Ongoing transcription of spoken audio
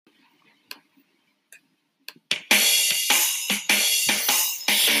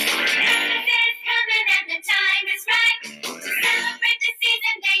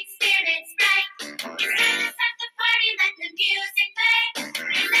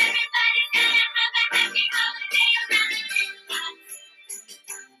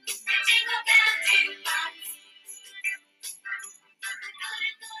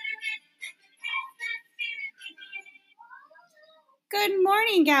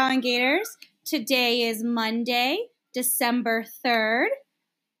morning, Gowan Gators. Today is Monday, December 3rd.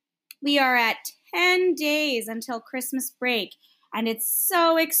 We are at 10 days until Christmas break, and it's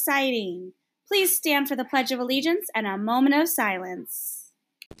so exciting. Please stand for the Pledge of Allegiance and a moment of silence.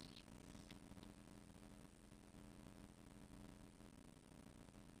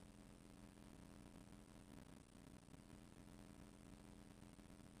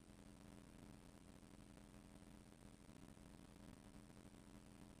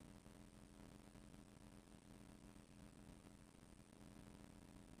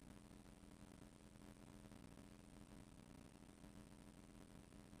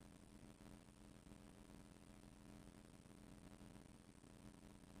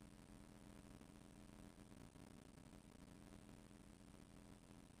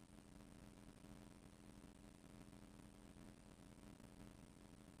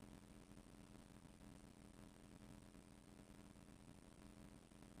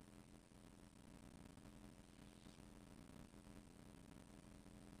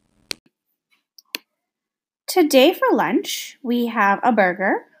 Today for lunch, we have a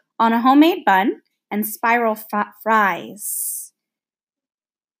burger on a homemade bun and spiral fries.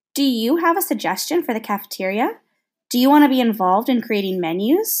 Do you have a suggestion for the cafeteria? Do you want to be involved in creating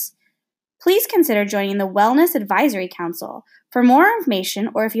menus? Please consider joining the Wellness Advisory Council. For more information,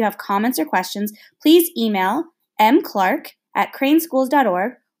 or if you have comments or questions, please email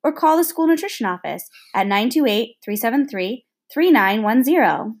mclark@craneschools.org or call the school nutrition office at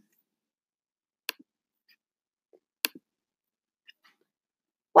 928-373-3910.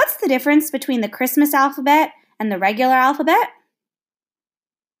 What's the difference between the Christmas alphabet and the regular alphabet?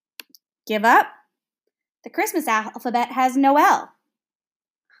 Give up? The Christmas alphabet has no L.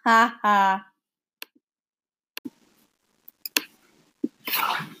 Ha ha.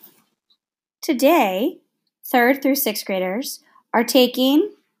 Today, 3rd through 6th graders are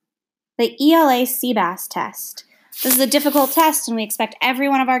taking the ELA CBAS test. This is a difficult test, and we expect every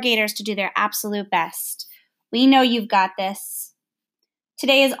one of our Gators to do their absolute best. We know you've got this.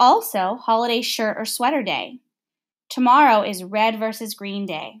 Today is also Holiday Shirt or Sweater Day. Tomorrow is Red versus Green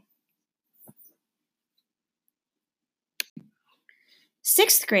Day.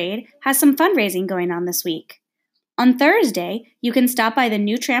 6th grade has some fundraising going on this week. On Thursday, you can stop by the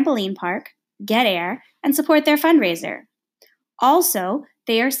new trampoline park, get air, and support their fundraiser. Also,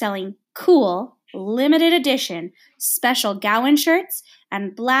 they are selling cool, limited edition, special Gowan shirts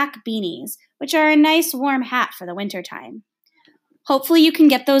and black beanies, which are a nice warm hat for the wintertime. Hopefully you can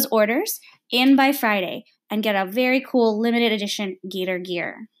get those orders in by Friday and get a very cool limited edition Gator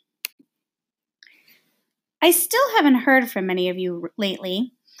gear. I still haven't heard from many of you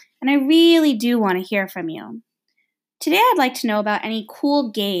lately, and I really do want to hear from you. Today I'd like to know about any cool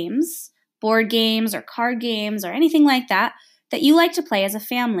games, board games or card games or anything like that you like to play as a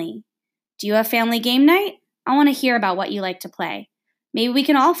family. Do you have family game night? I want to hear about what you like to play. Maybe we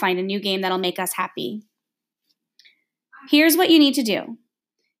can all find a new game that'll make us happy. Here's what you need to do.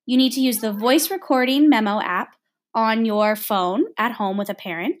 You need to use the voice recording memo app on your phone at home with a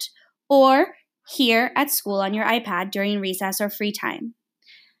parent, or here at school on your iPad during recess or free time.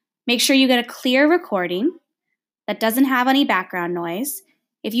 Make sure you get a clear recording that doesn't have any background noise.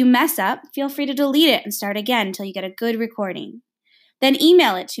 If you mess up, feel free to delete it and start again until you get a good recording. Then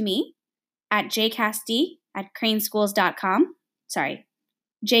email it to me at jcasty@craneschools.com,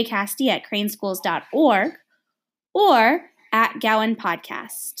 jcasty@craneschools.org, or at Gowan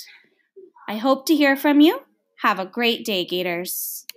Podcast. I hope to hear from you. Have a great day, Gators.